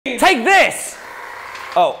like this.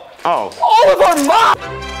 Oh. Oh. All of our mom.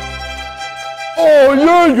 Oh,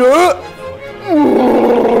 yeah.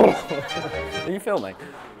 Are you filming?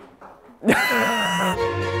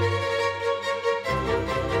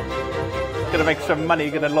 Gonna make some money,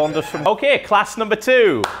 gonna launder some. Okay, class number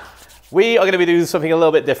 2. We are gonna be doing something a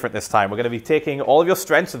little bit different this time. We're gonna be taking all of your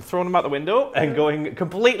strengths and throwing them out the window and going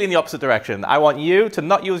completely in the opposite direction. I want you to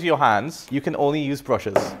not use your hands. You can only use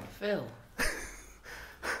brushes. Phil.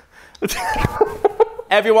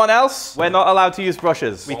 Everyone else, we're not allowed to use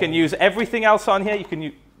brushes. We can use everything else on here. You can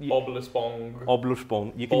use Oblespong.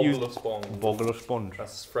 Oblespong. You can use Oblespong.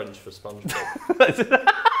 That's French for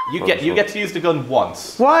SpongeBob. You get to use the gun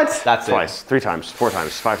once. What? That's it. Twice, 3 times, 4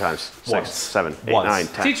 times, 5 times, 6, Once. 7, 8, Once. 9,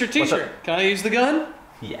 10. Teacher, can I use the gun?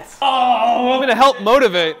 Yes. Oh, I'm gonna help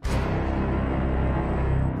motivate.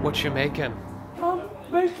 What you making? I'm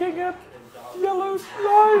making a yellow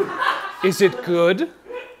slime. Is it good?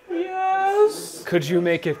 Yes. Could you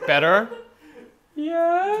make it better?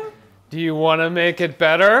 Yeah. Do you want to make it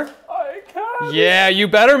better? I can. Yeah, you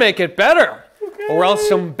better make it better. Okay. Or else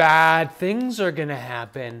some bad things are gonna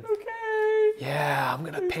happen. Okay. Yeah, I'm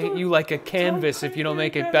gonna paint you like a canvas if you don't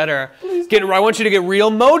make it better. I want you to get real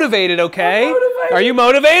motivated, okay? Are you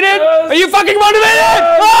motivated? Yes. Are you fucking motivated?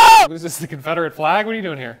 Yes. Ah! Is this the Confederate flag? What are you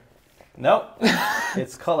doing here? No.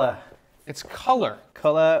 It's color. It's color.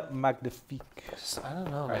 Color magnifique. I don't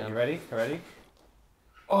know, All right, man. you ready? You ready?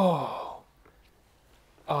 Oh,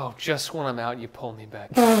 just when I'm out, you pull me back.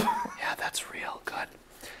 Yeah, that's real good.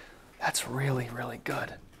 That's really, really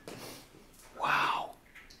good. Wow.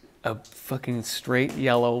 A fucking straight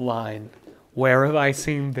yellow line. Where have I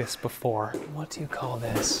seen this before? What do you call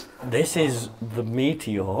this? This is the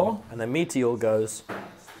meteor, and the meteor goes.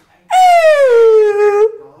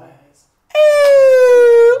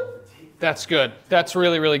 That's good. That's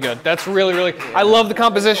really, really good. That's really, really. I love the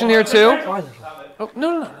composition here too. Oh,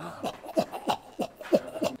 no.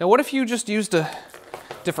 Now, what if you just used a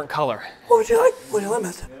different color? What would you like?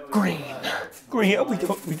 Master? Green. Green. We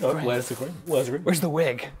don't. Where's the green? Where's the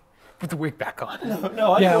wig? Put the wig back on.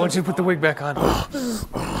 No. I want you to put the wig back on.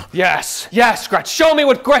 Yes, Gretch. Show me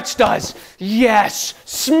what Gretch does. Yes,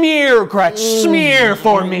 smear, Gretch. Smear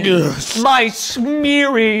for me. Yes. My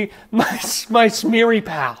smeary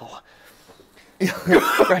pal.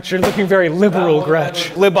 Gretch, you're looking very liberal,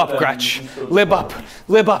 Gretch. Lib up, Gretch. Lib up. Oh,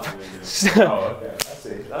 okay. I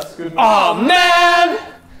see. That's good. Oh, man!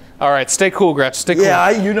 All right, stay cool, Gretch. Stay cool. Yeah,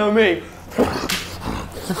 you know me.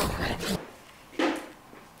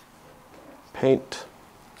 Paint.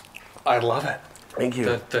 I love it. Thank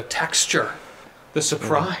you. The texture, the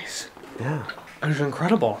surprise. Yeah. It was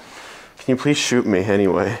incredible. Can you please shoot me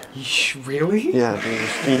anyway? Really? Yeah, can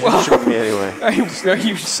you just shoot me anyway?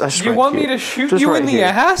 Do you want me to shoot you in the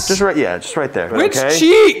ass? Just right there. Which okay?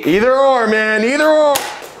 cheek? Either or, man. Either or.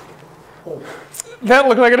 That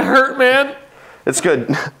looked like it hurt, man. It's good.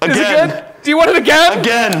 Again. Is it good? Do you want it again?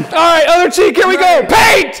 Again. All right, other cheek. Here we go.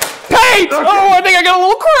 Paint. Okay. Oh, I think I got a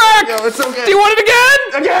little crack. No, it's okay. Do you want it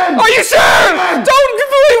again? Again. Are you sure? Again.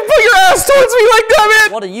 Don't put your ass towards me like that,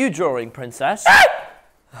 man. What are you drawing, princess?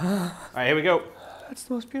 All right, here we go. That's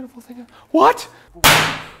the most beautiful thing. What?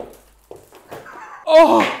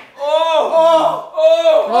 Oh.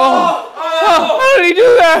 How did he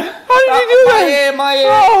do that? How did he do that? My ear.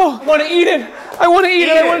 Oh, I want to eat it. I want to eat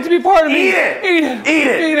it. I want it to be part of me. Eat it. Eat it. Eat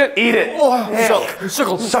it. Eat it. Eat it. Oh.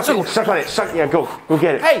 Suckle. Suck on it. Suck. Yeah, go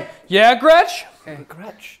get it. Hey. Yeah, Gretch? Hey,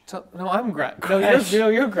 Gretch. No, I'm Gretch. Gretch. No,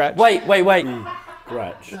 you're Gretch. Wait.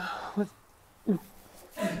 Gretch.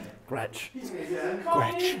 Gretch.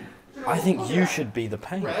 I think you should be the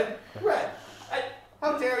paint.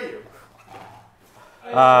 How dare you?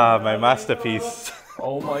 Ah, my masterpiece.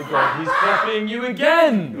 Oh my god, he's copying you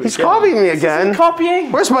again! He's copying me again.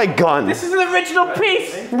 Copying? Where's my gun? This is an original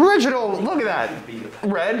piece. Original. Look at that.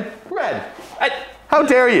 Red. How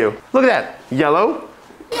dare you? Look at that. Yellow.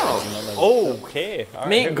 Okay. All right,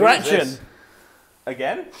 Meet who is Gretchen. this?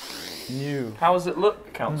 Again? How does it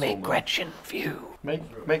look, Councilman? Make Gretchen view.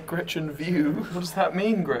 Make Gretchen view? What does that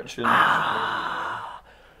mean, Gretchen?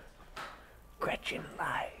 Gretchen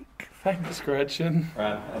like. Thanks, Gretchen.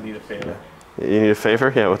 Ran, I need a favor. You need a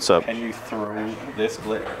favor? Yeah, what's up? Can you throw this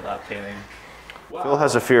glitter at that painting? Phil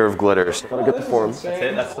has a fear of glitters. Gotta get the form. That's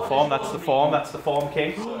it, that's the form, that's the form, that's the form,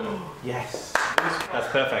 King. Yes. That's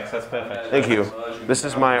perfect, that's perfect. Thank you. This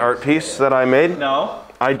is my art piece that I made. No.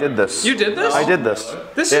 I did this. You did this? I did this.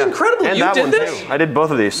 This is incredible. And You that did one this? too. I did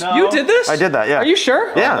both of these. No. You did this? I did that, yeah. Are you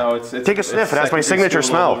sure? Yeah. No, Take a sniff. It has my signature secondary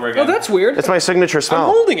school all smell. over again. Oh, that's weird. It's my signature I'm smell.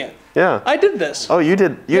 holding it. Yeah. I did this. Oh, you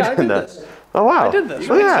did. You Yeah, I did did that. this. Oh wow. I did this.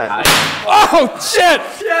 Oh yeah. Oh, shit!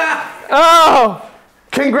 Yeah. Oh!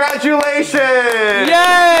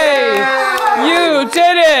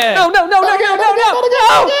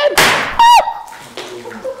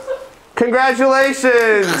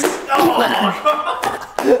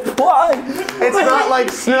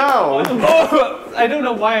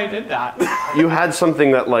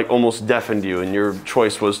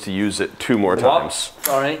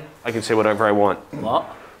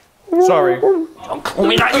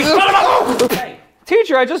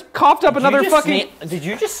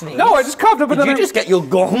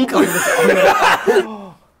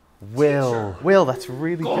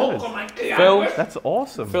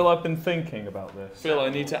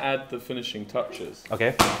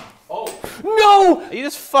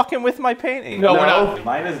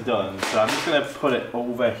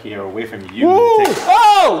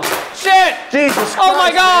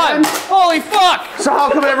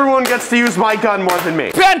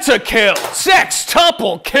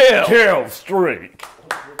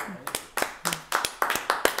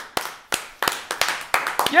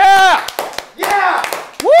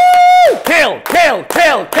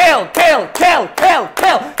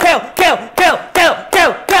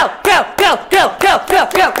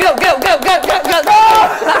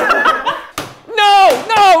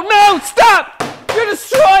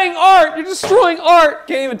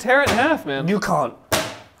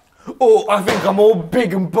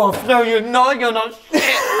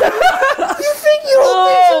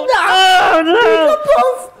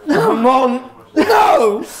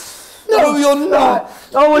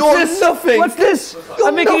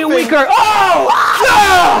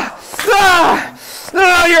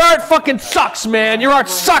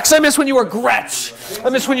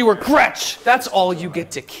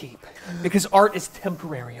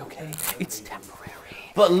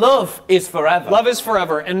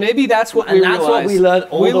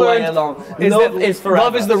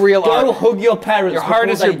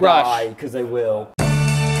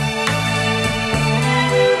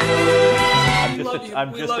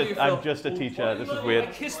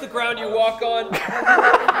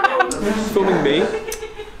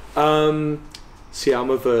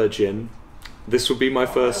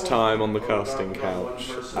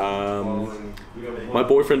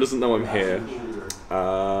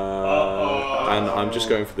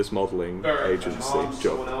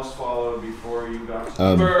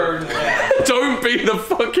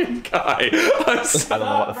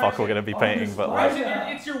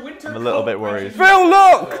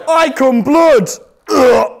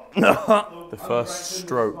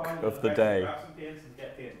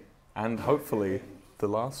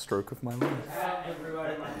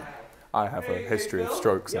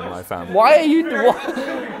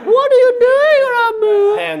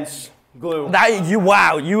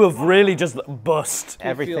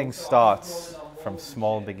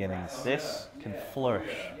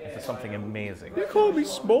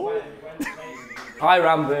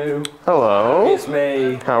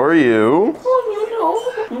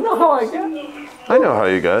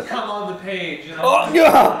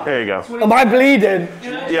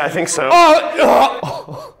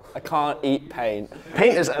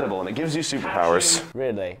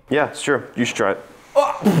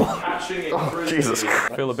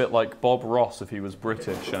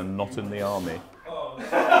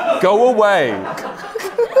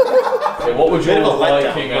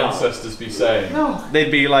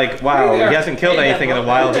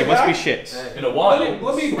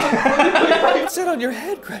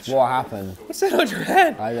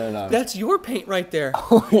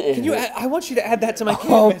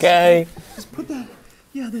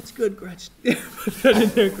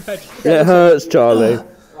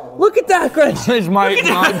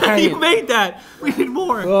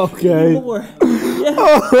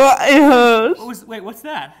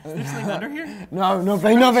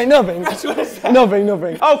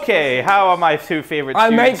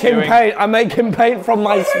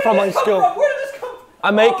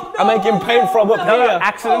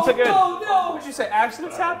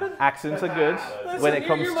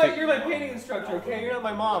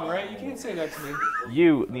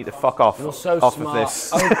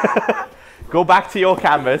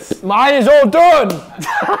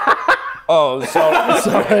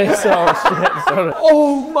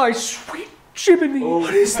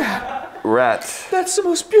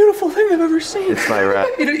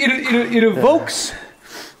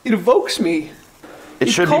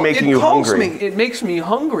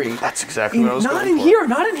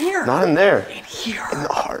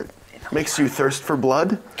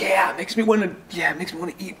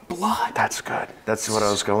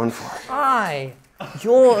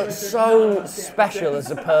 You're so special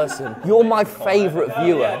as a person. You're my favourite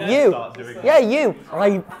viewer. You. Yeah, you.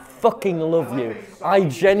 I fucking love you. I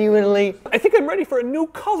genuinely... I think I'm ready for a new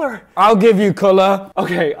color. I'll give you colour.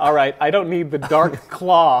 Okay, all right. I don't need the dark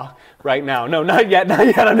claw right now. No, not yet. Not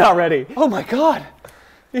yet. I'm not ready. Oh my God.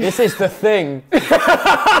 This is the thing.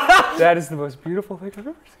 That is the most beautiful thing I've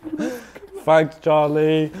ever seen. Thanks,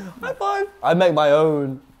 Charlie. High five. I make my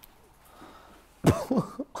own.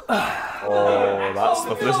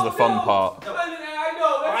 Oh, this is the fun part.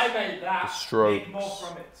 The Strokes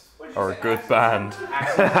are a good band.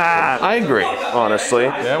 I agree, honestly.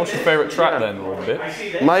 Yeah, what's your favourite track then, a little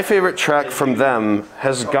bit? My favorite track from them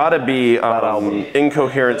has got to be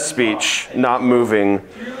Incoherent Speech, Not Moving,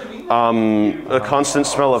 A Constant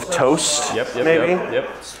Smell of Toast, maybe? Yep.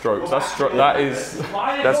 Strokes. That's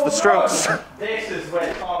That's the Strokes.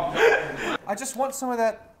 I just want some of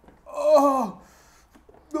that.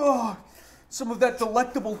 Some of that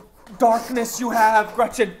delectable darkness you have,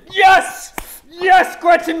 Gretchen. Yes! Yes,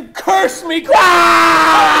 Gretchen, curse me! Please,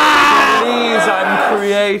 I'm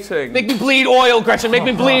creating. Make me bleed oil, Gretchen, make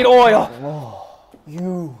me bleed oil!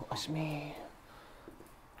 You, it's me.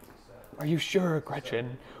 Are you sure,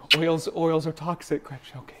 Gretchen? Oils are toxic,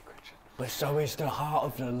 Gretchen. Okay, Gretchen. But so is the heart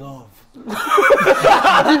of the love.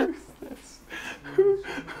 Who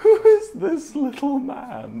is this little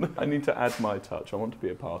man? I need to add my touch. I want to be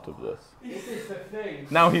a part of this. This is the thing.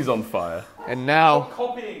 Now he's on fire. And now,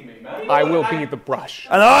 Copying me, man. I will be the brush.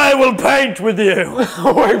 And I will paint with you.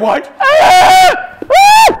 Wait, what?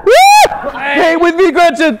 Paint with me,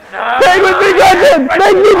 Gretchen! Paint with me, Gretchen!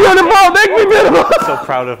 Make me beautiful! Make me beautiful! So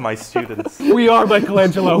proud of my students. We are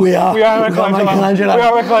Michelangelo. We are. We are Michelangelo. We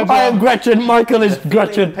are Michelangelo. I am Gretchen. Michael is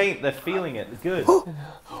Gretchen. Paint, they're feeling it. Good.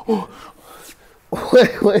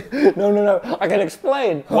 Wait. No. I can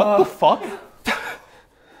explain. What the fuck?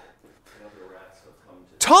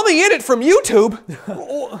 Tommy in it from YouTube?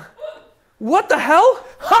 What the hell?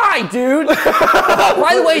 Hi, dude.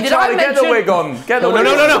 By the way, did I mention... Get the wig on. Get the wig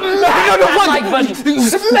on. No. Like button.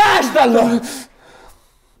 Smash the love.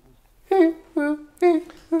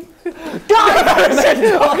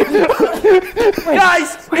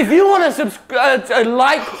 Guys, if you want to subscribe,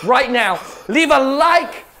 like right now, leave a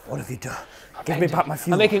like. What have you done? Give me back my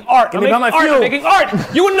fuel. I'm making art. Give me back my fuel. I'm making art.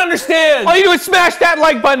 You wouldn't understand. All you do is smash that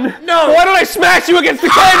like button. No. Why don't I smash you against the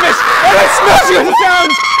canvas? Why don't I smash you against the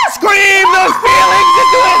sound? Scream those feelings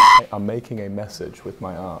into it. I'm making a message with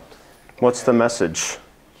my art. What's the message?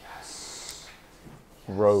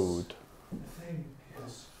 Road.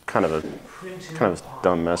 Kind of a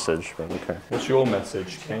dumb message, but okay. What's your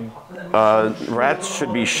message, King? Rats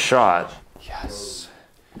should be shot. Yes.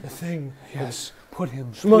 The thing. Yes. Put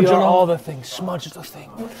him. Smudge We are on all the things. Smudge the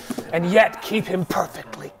thing. And yet keep him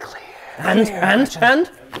perfectly clear. And?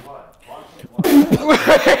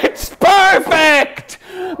 It's perfect!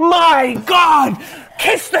 My God!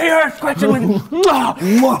 Kiss the earth, Gretchen!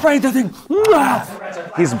 Pray the thing!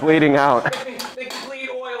 He's bleeding out.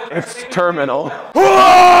 It's terminal.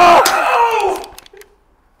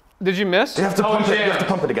 Did you miss? You have to pump it. You have to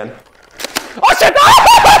pump it again. Oh shit!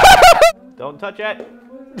 Don't touch it.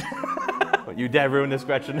 Don't you dare ruin this,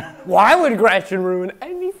 Gretchen. Why would Gretchen ruin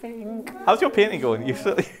anything? How's your painting going? You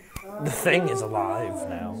still... The thing is alive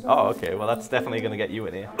now. Oh, okay. Well, that's definitely going to get you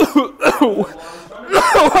in here.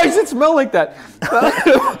 Why does it smell like that?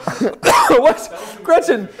 What?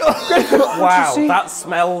 Gretchen! Wow, that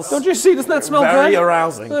smells Don't you see? Doesn't that smell very good?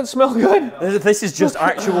 arousing. Doesn't that smell good? This is just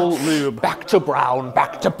actual lube. Back to brown,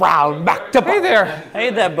 back to brown, back to brown. Hey there. Hey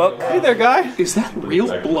there, Buck. Hey there, guy. Is that real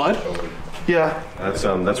blood? Yeah, that's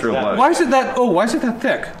real blood. Why is it that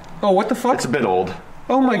thick? Oh, what the fuck? It's a bit old.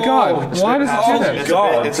 Oh my God. Why does it do that?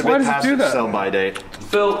 It's a Why bit does it do past that? sell by date.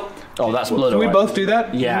 Phil. Oh, that's blood. Do we both do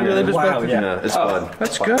that? Yeah. We really just both do that? Yeah, it's blood.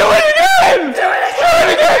 That's good. Do it again! Do it again! Do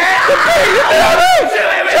it again!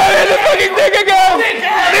 Fucking thing again!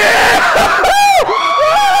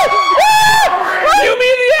 You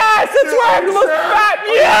mean the ass? That's why I'm the most fat.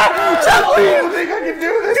 Yeah! I don't think I can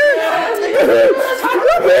do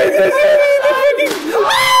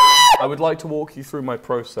I would like to walk you through my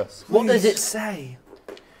process. What does it say?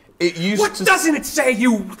 It used to... Doesn't it say,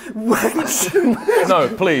 you wench? No,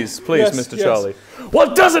 please, Mr. yes. Charlie.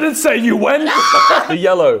 What doesn't it say, you wench? The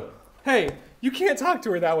yellow. Hey, you can't talk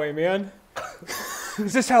to her that way, man.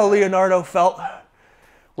 Is this how Leonardo felt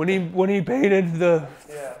when he painted the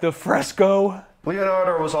fresco?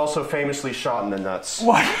 Leonardo was also famously shot in the nuts.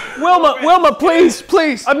 What? Wilma,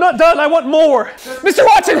 please. I'm not done. I want more. Mr.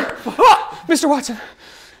 Watson! Ah, Mr. Watson.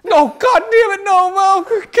 No, God damn it, no,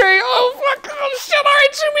 okay, oh, fuck, oh, shit, all right,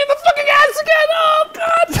 shoot me in the fucking ass again, oh,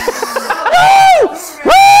 God! No!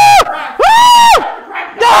 Ah! Ah!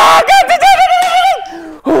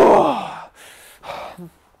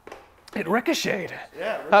 ricocheted.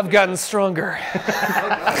 I've gotten stronger.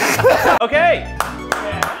 Okay.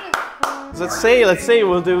 So let's see.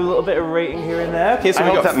 We'll do a little bit of rating here and there. Okay, so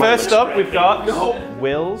we've got first up, we've got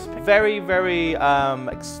Will's. Very, very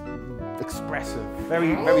expressive.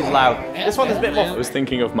 Very, very loud. This one is a bit more. I was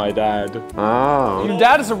thinking of my dad. Oh. Your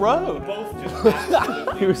dad is a road.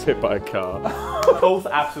 He was hit by a car. Both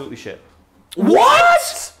absolutely shit.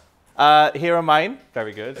 What? Here are mine.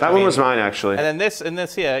 Very good. That one was mine, actually. And then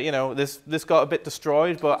this here, you know, this got a bit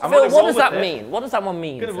destroyed, but I'm Phil, gonna what roll does with that it. mean? What does that one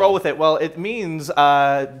mean? I'm gonna roll with it. Well, it means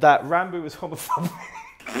that Rambo is homophobic.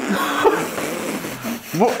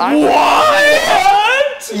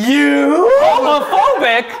 What? You?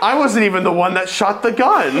 Homophobic? I wasn't even the one that shot the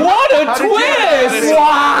gun. What a How did you twist! get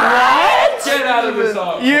What? Get out of this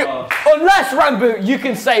You, unless Rambo, you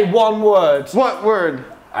can say one word. What word?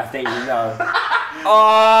 I think you know.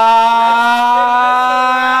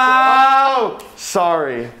 Oh!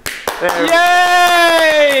 Sorry. There.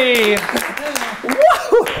 Yay!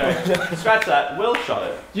 Scratch that. Will shot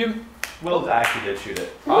it. Will actually did shoot it.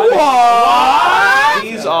 What?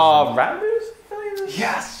 These are Rambo's?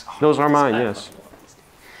 Yes. Those are mine, yes.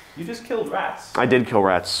 You just killed rats. I did kill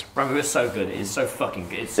rats. Rambo is so good. It is so fucking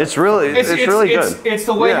good. It's really really good. It's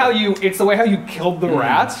the way Yeah. how you killed the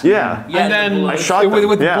rats. Yeah. Yeah, And then I shot them.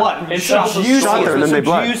 with Yeah. blood. It's shot so them. juicy. Shot them and then they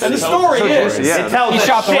bled. And the story is, juicy, yeah. It tells He a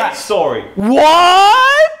shot the shit rat. story.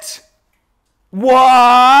 What?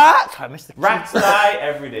 What? I missed the Rats die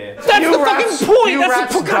every day. That's the fucking point!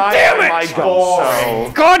 That's the God damn it! My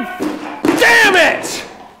gun, God damn it!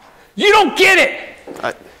 You don't get it!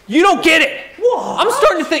 You don't get it! What? I'm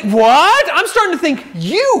starting to think, what? I'm starting to think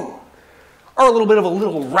you are a little bit of a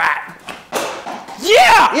little rat.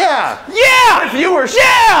 Yeah! Yeah. Yeah! If you were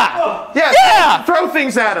Yeah! Yeah. Yeah! Throw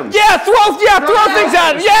things at him. Yeah, throw things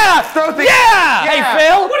at him! Yeah! Throw things. Yeah! Yeah. Hey,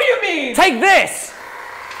 Phil! What do you mean? Take this.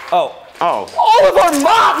 Oh. All of our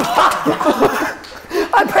mop!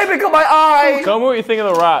 I paper got my eye. Tell me what you think of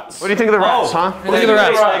the rats. What do you think of the rats, huh? Look at the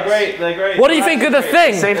rats. They're great. They're great. What do you think of the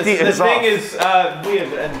thing? Safety The is thing off. is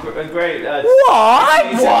weird and great. What?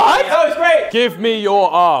 What? Oh, it's great. Give me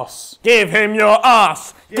your ass. Give him your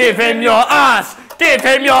ass. Give him your ass. Give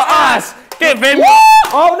him your ass. Give him.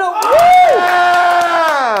 Oh no!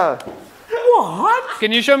 Yeah. What?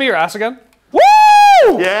 Can you show me your ass again?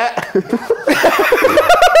 Woo! Yeah.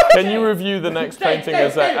 Can you review the next painting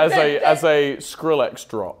as a Skrillex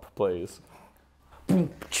drop, please?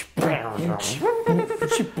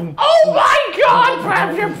 Oh my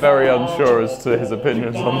God! Very unsure as to his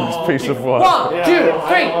opinions on this piece of work. 1, 2, 3, 4.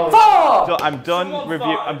 So I'm done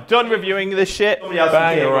reviewing this shit.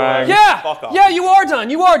 Bangarang. Yeah! Fuck off. Yeah, you are done.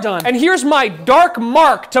 You are done. And here's my dark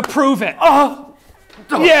mark to prove it.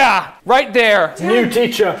 Yeah, right there. New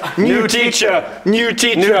teacher. New teacher. New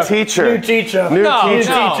teacher. New teacher. New teacher. New No, teacher.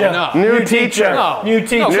 no, no. New teacher. No. New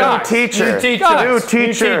teacher. No, New guys. teacher. New teacher. Guys. New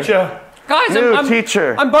teacher. Guys, New I'm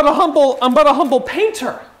teacher. but a humble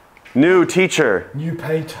painter. New teacher. New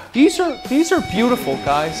painter. These are beautiful,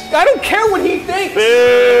 guys. I don't care what he thinks.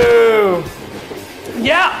 Boo.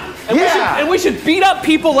 Yeah. And, Yeah. we should beat up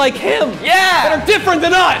people like him. Yeah. That are different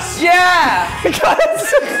than us. Yeah. Because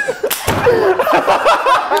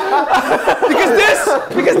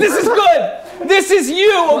this is good. This is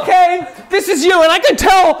you, okay? This is you, and I can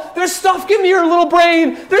tell there's stuff in your little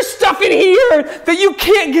brain. There's stuff in here that you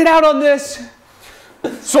can't get out on this.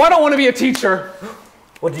 So I don't want to be a teacher.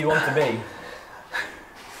 What do you want to be?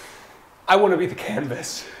 I want to be the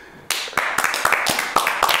canvas.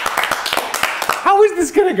 How is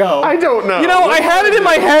this gonna go? I don't know. You know, I had it in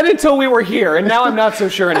my head until we were here, and now I'm not so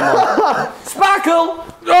sure anymore. Sparkle.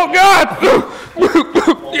 Oh God!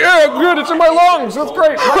 Yeah, good. It's in my lungs. That's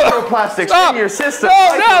great. Microplastics in your system.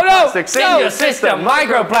 No. Microplastics in In your your system.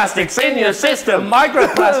 Microplastics in your system.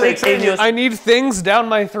 Microplastics in your. I need things down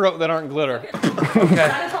my throat that aren't glitter.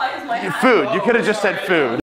 Sanitize my hands. Food. You could have just said food.